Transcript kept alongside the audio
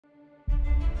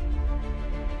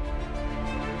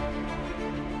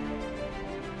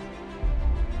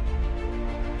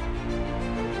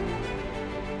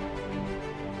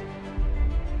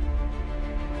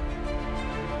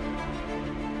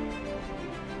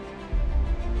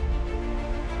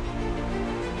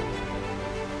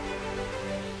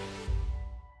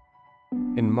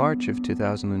In March of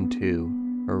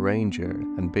 2002, a ranger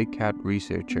and big cat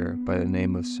researcher by the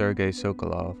name of Sergei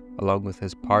Sokolov, along with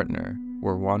his partner,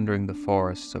 were wandering the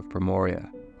forests of Primoria,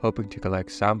 hoping to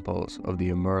collect samples of the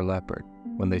Amur leopard,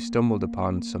 when they stumbled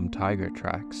upon some tiger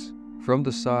tracks. From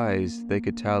the size, they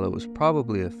could tell it was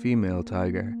probably a female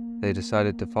tiger. They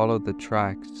decided to follow the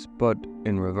tracks, but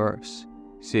in reverse,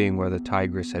 seeing where the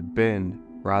tigress had been,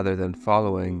 rather than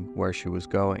following where she was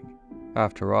going.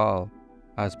 After all,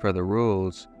 as per the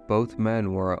rules, both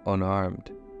men were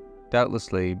unarmed.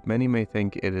 Doubtlessly, many may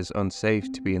think it is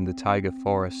unsafe to be in the taiga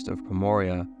forest of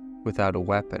Primoria without a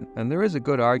weapon, and there is a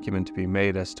good argument to be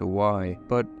made as to why,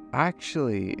 but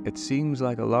actually, it seems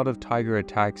like a lot of tiger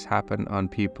attacks happen on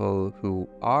people who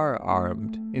are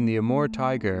armed. In The Amur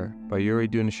Tiger by Yuri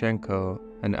Dunashenko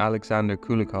and Alexander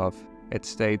Kulikov, it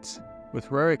states,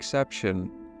 "With rare exception,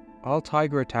 all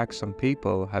tiger attacks on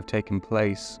people have taken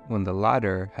place when the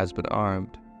latter has been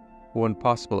armed. One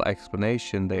possible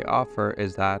explanation they offer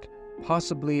is that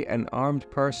possibly an armed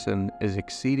person is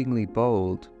exceedingly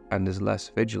bold and is less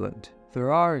vigilant.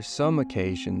 There are some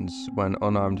occasions when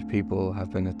unarmed people have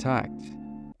been attacked,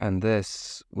 and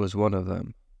this was one of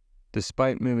them.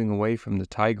 Despite moving away from the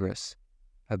tigress,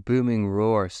 a booming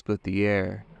roar split the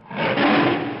air,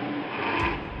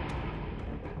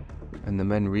 and the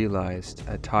men realized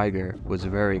a tiger was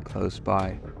very close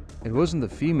by. It wasn't the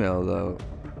female though,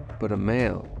 but a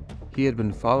male. He had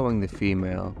been following the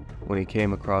female when he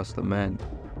came across the men.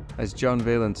 As John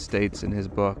Vaillant states in his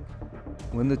book,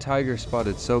 when the tiger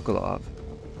spotted Sokolov,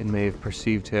 it may have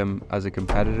perceived him as a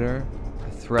competitor,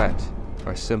 a threat,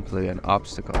 or simply an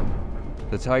obstacle.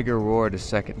 The tiger roared a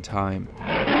second time.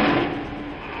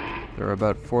 There were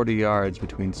about 40 yards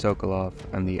between Sokolov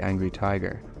and the angry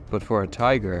tiger, but for a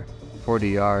tiger, 40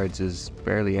 yards is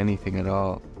barely anything at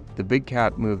all. The big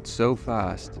cat moved so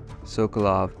fast,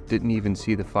 Sokolov didn't even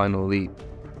see the final leap,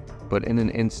 but in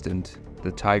an instant,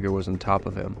 the tiger was on top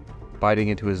of him, biting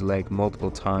into his leg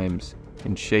multiple times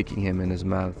and shaking him in his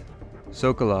mouth.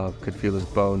 Sokolov could feel his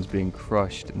bones being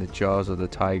crushed in the jaws of the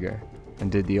tiger,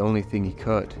 and did the only thing he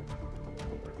could.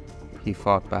 He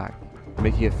fought back.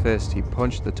 Making a fist, he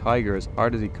punched the tiger as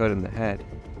hard as he could in the head.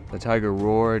 The tiger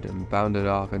roared and bounded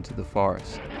off into the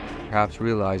forest, perhaps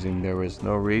realizing there was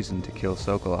no reason to kill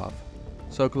Sokolov.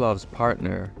 Sokolov's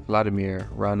partner, Vladimir,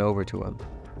 ran over to him.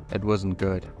 It wasn't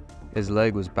good. His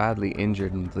leg was badly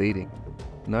injured and bleeding.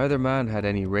 Neither man had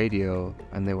any radio,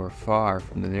 and they were far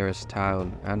from the nearest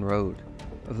town and road.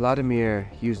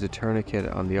 Vladimir used a tourniquet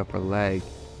on the upper leg,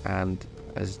 and,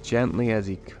 as gently as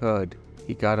he could,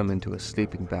 he got him into a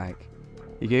sleeping bag.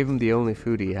 He gave him the only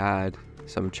food he had,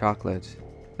 some chocolate,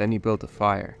 then he built a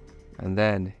fire, and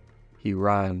then he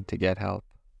ran to get help.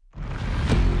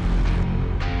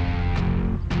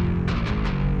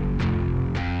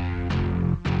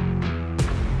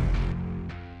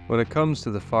 When it comes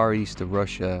to the far east of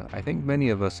Russia, I think many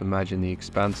of us imagine the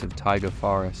expansive taiga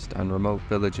forest and remote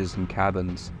villages and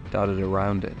cabins dotted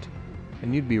around it.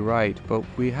 And you'd be right, but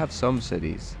we have some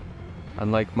cities.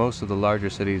 Unlike most of the larger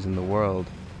cities in the world,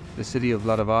 the city of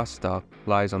Vladivostok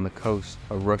lies on the coast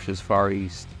of Russia's far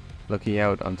east, looking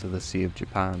out onto the Sea of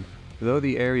Japan. Though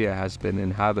the area has been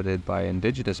inhabited by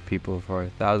indigenous people for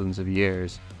thousands of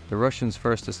years, the Russians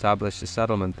first established a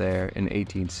settlement there in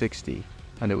 1860.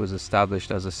 And it was established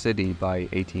as a city by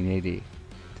 1880.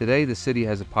 Today the city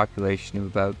has a population of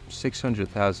about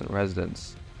 600,000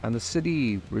 residents, and the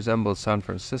city resembles San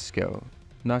Francisco,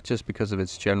 not just because of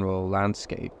its general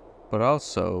landscape, but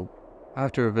also,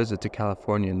 after a visit to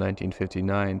California in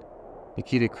 1959,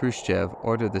 Nikita Khrushchev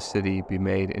ordered the city be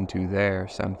made into their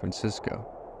San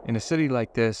Francisco. In a city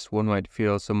like this, one might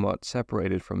feel somewhat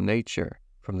separated from nature,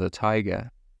 from the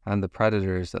taiga, and the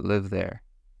predators that live there.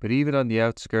 But even on the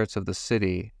outskirts of the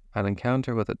city, an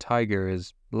encounter with a tiger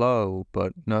is low,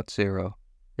 but not zero.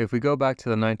 If we go back to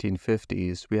the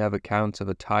 1950s, we have accounts of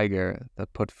a tiger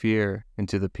that put fear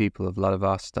into the people of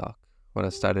Vladivostok when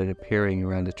it started appearing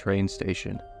around a train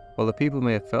station. While the people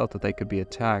may have felt that they could be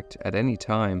attacked at any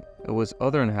time, it was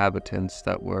other inhabitants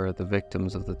that were the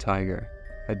victims of the tiger.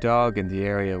 A dog in the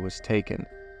area was taken.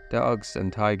 Dogs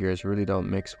and tigers really don't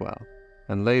mix well.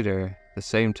 And later, the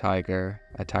same tiger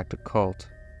attacked a colt,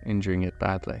 injuring it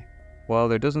badly. While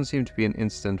there doesn't seem to be an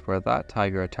instant where that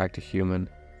tiger attacked a human,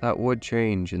 that would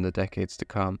change in the decades to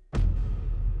come.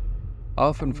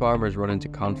 Often farmers run into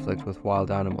conflict with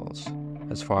wild animals.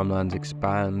 As farmlands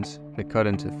expand, they cut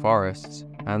into forests,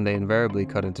 and they invariably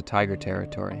cut into tiger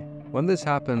territory. When this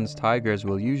happens, tigers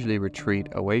will usually retreat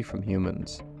away from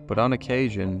humans, but on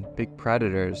occasion, big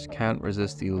predators can't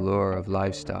resist the allure of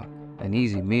livestock, an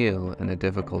easy meal in a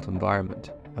difficult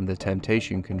environment, and the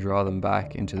temptation can draw them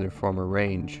back into their former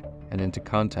range. and into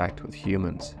contact with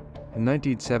humans. In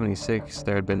 1976,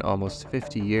 there had been almost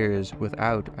 50 years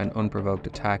without an unprovoked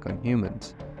attack on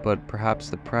humans, but perhaps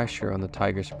the pressure on the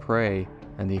tiger's prey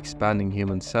and the expanding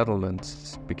human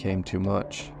settlements became too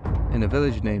much. In a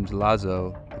village named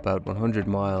Lazo, about 100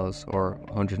 miles or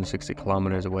 160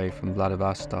 kilometers away from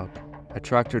Vladivostok, a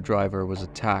tractor driver was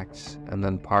attacked and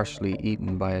then partially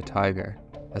eaten by a tiger.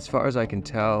 As far as I can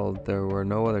tell, there were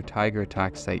no other tiger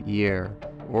attacks that year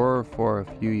or for a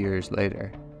few years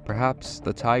later. Perhaps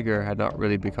the tiger had not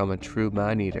really become a true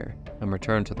man-eater and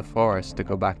returned to the forest to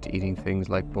go back to eating things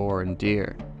like boar and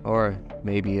deer. Or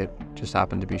maybe it just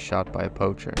happened to be shot by a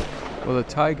poacher. Well, a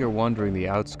tiger wandering the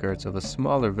outskirts of a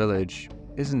smaller village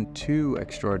isn't too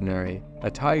extraordinary.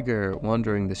 A tiger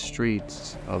wandering the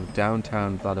streets of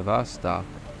downtown Vladivostok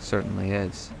certainly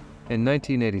is. In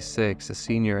 1986, a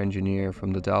senior engineer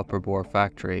from the Dalperbor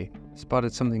factory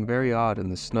spotted something very odd in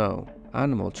the snow.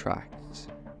 Animal tracks.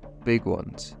 Big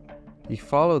ones. He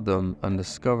followed them and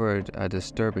discovered a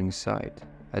disturbing sight.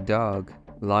 A dog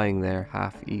lying there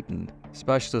half-eaten.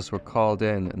 Specialists were called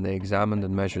in and they examined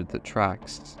and measured the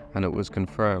tracks, and it was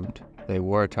confirmed they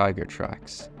were tiger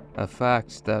tracks. A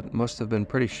fact that must have been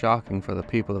pretty shocking for the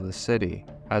people of the city.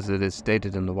 As it is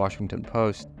stated in the Washington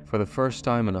Post, for the first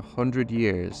time in 100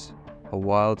 years, a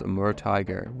wild Amur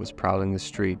tiger was prowling the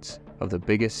streets of the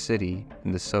biggest city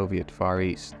in the Soviet Far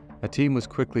East. A team was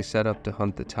quickly set up to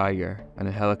hunt the tiger, and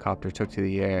a helicopter took to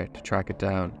the air to track it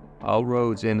down. All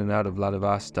roads in and out of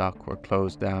Vladivostok were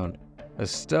closed down. As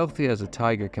stealthy as a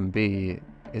tiger can be,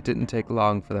 it didn't take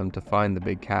long for them to find the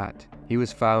big cat. He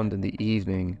was found in the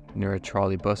evening near a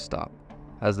trolley bus stop.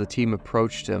 As the team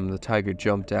approached him, the tiger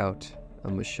jumped out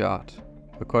and was shot.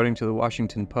 According to the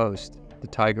Washington Post, the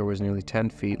tiger was nearly 10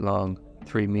 feet long,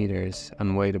 3 meters,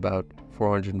 and weighed about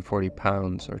 440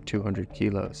 pounds or 200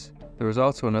 kilos. There was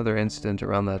also another incident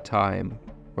around that time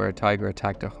where a tiger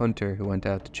attacked a hunter who went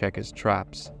out to check his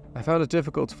traps. I found it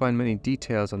difficult to find many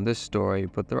details on this story,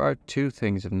 but there are two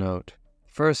things of note.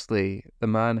 Firstly, the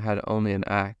man had only an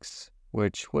axe,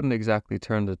 which wouldn't exactly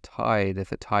turn the tide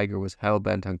if a tiger was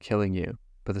hell-bent on killing you.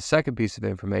 But the second piece of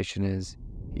information is,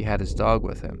 he had his dog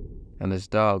with him, and his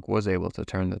dog was able to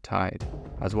turn the tide.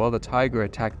 As while the tiger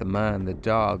attacked the man, the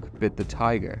dog bit the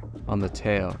tiger on the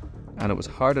tail, and it was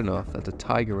hard enough that the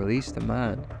tiger released the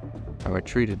man and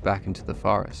retreated back into the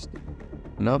forest.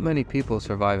 Not many people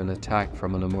survive an attack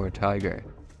from an Amur tiger.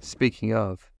 Speaking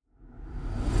of,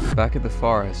 back at the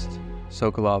forest,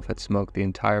 Sokolov had smoked the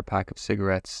entire pack of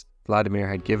cigarettes Vladimir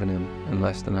had given him in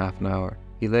less than half an hour.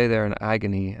 He lay there in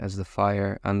agony as the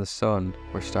fire and the sun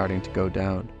were starting to go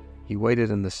down. He waited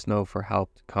in the snow for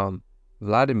help to come.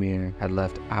 Vladimir had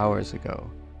left hours ago,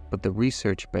 but the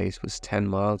research base was 10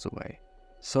 miles away.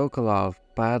 Sokolov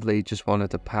badly just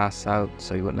wanted to pass out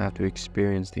so he wouldn't have to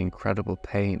experience the incredible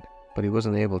pain, but he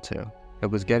wasn't able to. It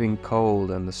was getting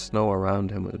cold and the snow around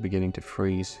him was beginning to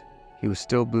freeze. He was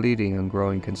still bleeding and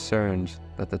growing concerned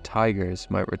that the tigers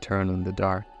might return in the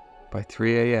dark. By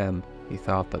 3 a.m., he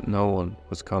thought that no one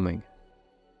was coming.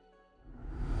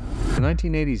 The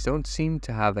 1980s don't seem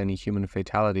to have any human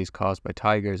fatalities caused by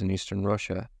tigers in eastern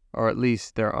Russia, or at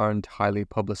least there aren't highly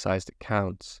publicized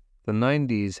accounts. The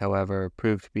 90s, however,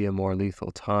 proved to be a more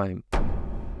lethal time.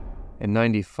 In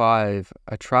 95,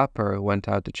 a trapper went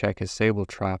out to check his sable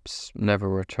traps, never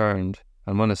returned,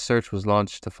 and when a search was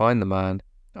launched to find the man,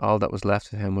 all that was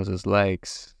left of him was his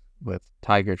legs, with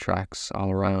tiger tracks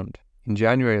all around. In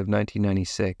January of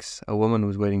 1996, a woman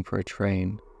was waiting for a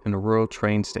train in a rural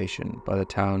train station by the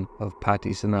town of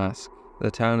Patisansk. The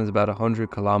town is about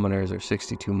 100 kilometers or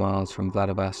 62 miles from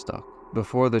Vladivostok.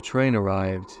 Before the train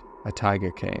arrived, a tiger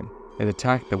came. It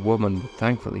attacked the woman, but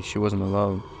thankfully she wasn't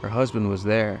alone. Her husband was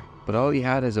there, but all he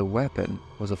had as a weapon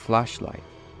was a flashlight.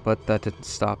 But that didn't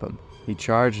stop him. He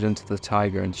charged into the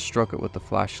tiger and struck it with the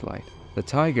flashlight. The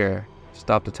tiger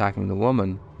stopped attacking the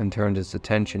woman and turned its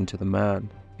attention to the man.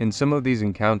 In some of these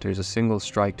encounters, a single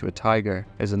strike to a tiger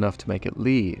is enough to make it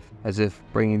leave, as if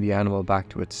bringing the animal back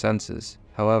to its senses.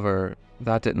 However,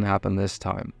 that didn't happen this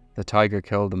time. The tiger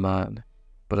killed the man,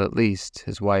 but at least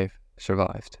his wife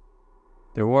survived.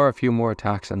 There were a few more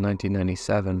attacks in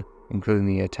 1997, including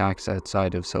the attacks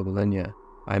outside of Sobolenia.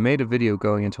 I made a video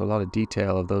going into a lot of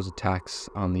detail of those attacks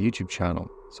on the YouTube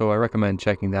channel, so I recommend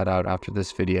checking that out after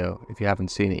this video if you haven't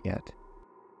seen it yet.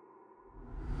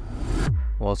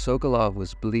 While Sokolov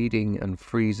was bleeding and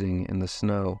freezing in the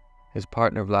snow, his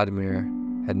partner Vladimir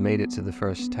had made it to the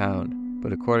first town,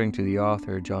 but according to the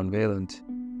author John Vaillant,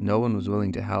 no one was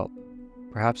willing to help.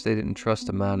 Perhaps they didn't trust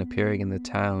a man appearing in the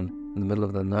town in the middle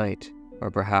of the night, or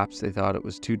perhaps they thought it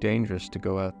was too dangerous to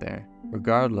go out there.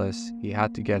 Regardless, he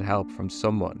had to get help from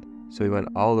someone, so he went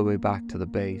all the way back to the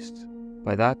base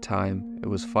By that time, it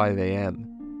was 5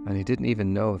 a.m., and he didn't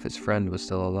even know if his friend was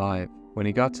still alive. When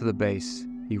he got to the base,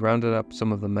 he rounded up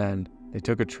some of the men. They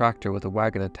took a tractor with a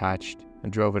wagon attached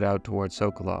and drove it out towards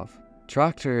Sokolov.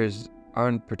 Tractors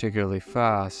aren't particularly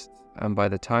fast, and by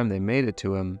the time they made it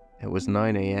to him, it was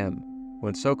 9 a.m.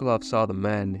 When Sokolov saw the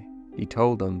men, he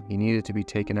told them he needed to be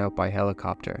taken out by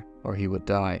helicopter, or he would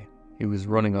die. He was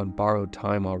running on borrowed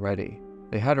time already.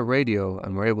 They had a radio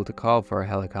and were able to call for a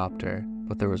helicopter,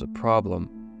 but there was a problem.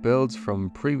 Bills from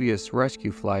previous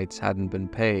rescue flights hadn't been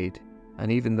paid,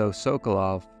 and even though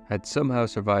Sokolov had somehow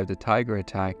survived a tiger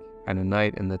attack and a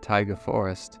night in the taiga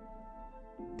forest,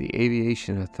 the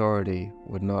aviation authority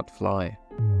would not fly.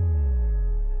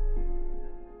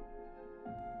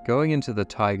 Going into the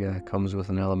taiga comes with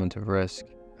an element of risk,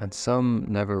 and some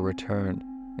never return.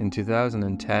 In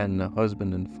 2010, a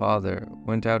husband and father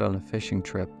went out on a fishing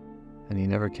trip, and he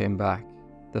never came back.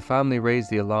 The family raised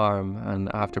the alarm, and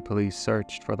after police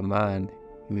searched for the man,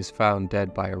 he was found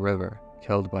dead by a river,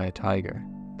 killed by a tiger.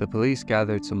 The police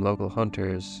gathered some local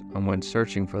hunters and went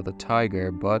searching for the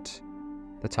tiger, but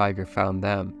the tiger found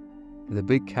them. The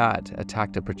big cat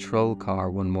attacked a patrol car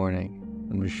one morning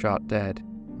and was shot dead.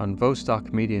 On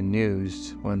Vostok Media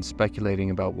News, when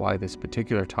speculating about why this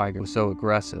particular tiger was so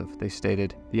aggressive, they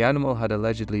stated, the animal had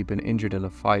allegedly been injured in a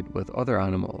fight with other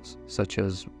animals, such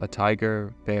as a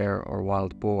tiger, bear, or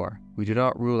wild boar. We do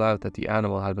not rule out that the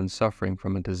animal had been suffering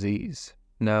from a disease.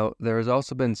 Now, there has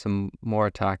also been some more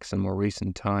attacks in more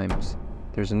recent times.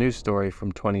 There's a news story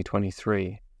from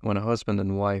 2023, when a husband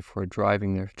and wife were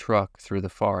driving their truck through the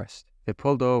forest. They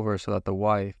pulled over so that the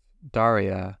wife,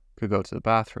 Daria, could go to the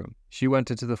bathroom. She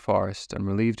went into the forest and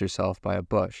relieved herself by a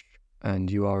bush, and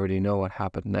you already know what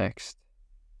happened next.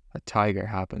 A tiger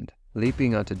happened.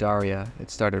 Leaping onto Daria,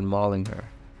 it started mauling her.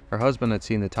 Her husband had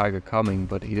seen the tiger coming,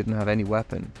 but he didn't have any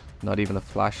weapon, not even a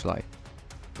flashlight.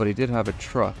 But he did have a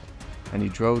truck, and he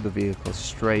drove the vehicle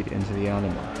straight into the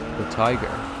animal. The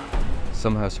tiger,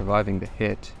 somehow surviving the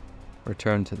hit,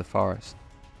 returned to the forest.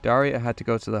 Daria had to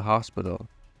go to the hospital,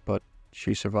 but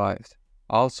she survived.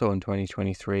 Also in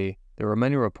 2023, there were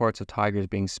many reports of tigers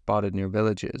being spotted near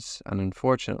villages and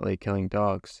unfortunately killing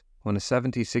dogs. When a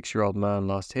 76-year-old man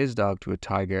lost his dog to a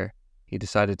tiger, he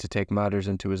decided to take matters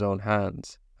into his own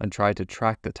hands and tried to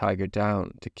track the tiger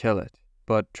down to kill it.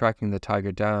 But tracking the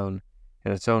tiger down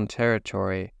in its own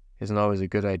territory isn't always a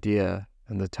good idea,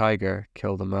 and the tiger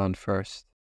killed the man first.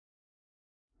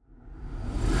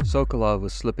 Sokolov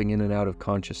was slipping in and out of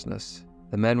consciousness.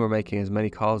 The men were making as many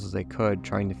calls as they could,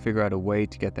 trying to figure out a way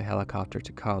to get the helicopter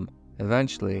to come.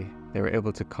 Eventually, they were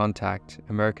able to contact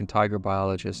American tiger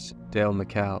biologist Dale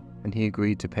McKell, and he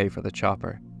agreed to pay for the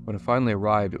chopper. When it finally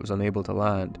arrived, it was unable to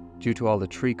land due to all the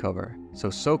tree cover, so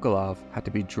Sokolov had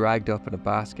to be dragged up in a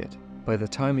basket. By the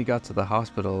time he got to the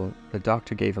hospital, the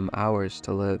doctor gave him hours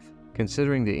to live.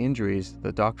 Considering the injuries,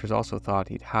 the doctors also thought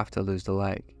he'd have to lose the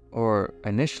leg. Or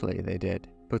initially they did.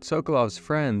 But Sokolov's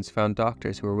friends found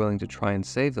doctors who were willing to try and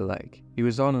save the leg. He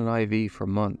was on an IV for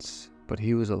months, but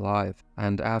he was alive,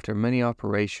 and after many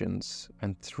operations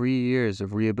and 3 years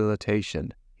of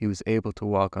rehabilitation, he was able to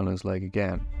walk on his leg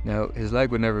again. Now, his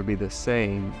leg would never be the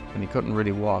same, and he couldn't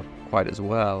really walk quite as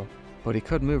well, but he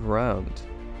could move around,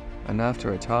 and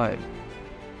after a time,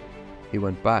 he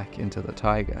went back into the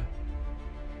taiga.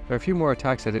 There are a few more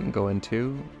attacks I didn't go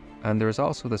into, and there is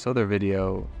also this other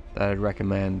video that I'd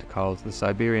recommend called The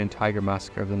Siberian Tiger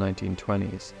Massacre of the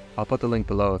 1920s. I'll put the link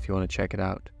below if you want to check it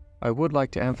out. I would like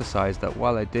to emphasize that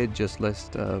while I did just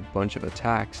list a bunch of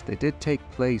attacks, they did take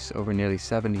place over nearly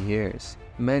 70 years.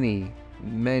 Many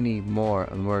more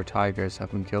Amur tigers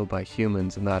have been killed by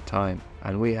humans in that time,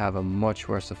 and we have a much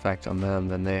worse effect on them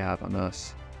than they have on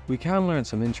us. We can learn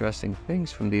some interesting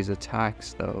things from these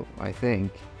attacks though, I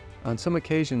think. On some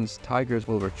occasions, tigers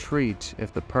will retreat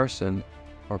if the person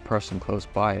or person close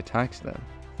by attacks them,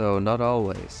 though not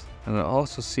always. And it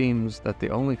also seems that the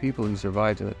only people who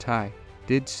survived an attack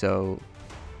did so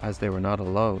as they were not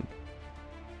alone.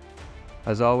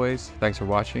 As always, thanks for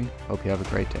watching. Hope you have a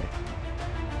great day.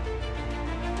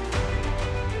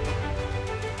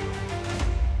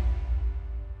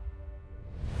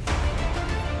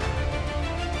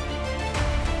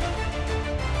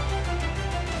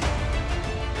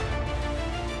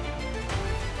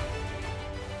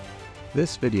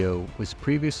 This video was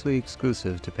previously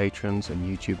exclusive to patrons and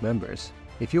YouTube members.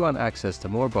 If you want access to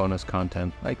more bonus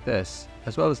content like this,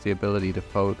 as well as the ability to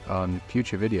vote on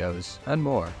future videos and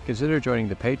more, consider joining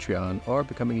the Patreon or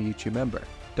becoming a YouTube member.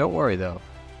 Don't worry though,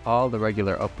 all the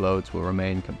regular uploads will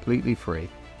remain completely free.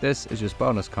 This is just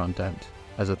bonus content,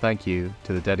 as a thank you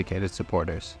to the dedicated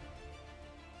supporters.